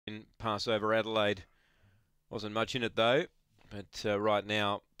pass over Adelaide. Wasn't much in it though, but right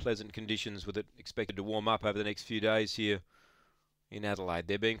now pleasant conditions with it expected to warm up over the next few days here in Adelaide.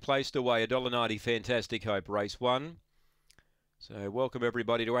 They're being placed away. $1.90 Fantastic Hope, race 1. So welcome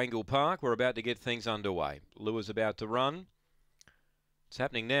everybody to Angle Park. We're about to get things underway. Lure's about to run. It's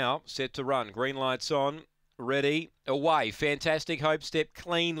happening now. Set to run. Green lights on. Ready, away. Fantastic Hope stepped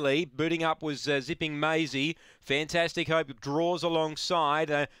cleanly. Booting up was Zipping Maisie. Fantastic Hope draws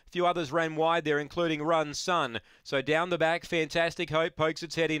alongside. A few others ran wide there, including Run Sun. So down the back, Fantastic Hope pokes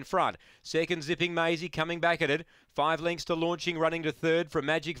its head in front. Second, Zipping Maisie coming back at it. 5 lengths to launching, running to third from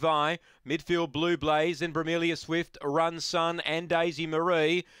Magic Vi. Midfield, Blue Blaze, then Bramelia Swift, Run Sun and Daisy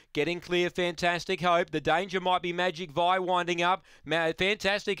Marie. Getting clear, Fantastic Hope. The danger might be Magic Vi winding up.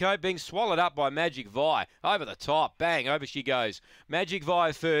 Fantastic Hope being swallowed up by Magic Vi. Over the top, bang, over she goes. Magic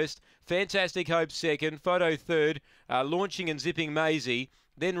Vi first, Fantastic Hope second, Photo third, launching and Zipping Maisie,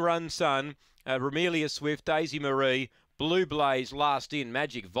 then Run Sun, Bramelia Swift, Daisy Marie, Blue Blaze last in,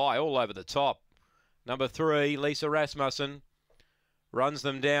 Magic Vi all over the top. Number 3, Lisa Rasmussen, runs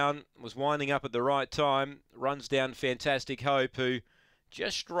them down, was winding up at the right time, runs down Fantastic Hope, who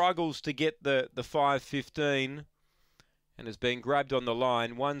just struggles to get the 5.15 and has been grabbed on the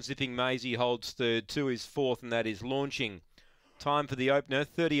line. 1, Zipping Maisie holds third, 2 is fourth, and that is launching. Time for the opener,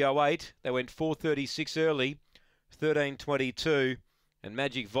 30.08. They went 4.36 early, 13.22, and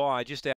Magic Vi just out.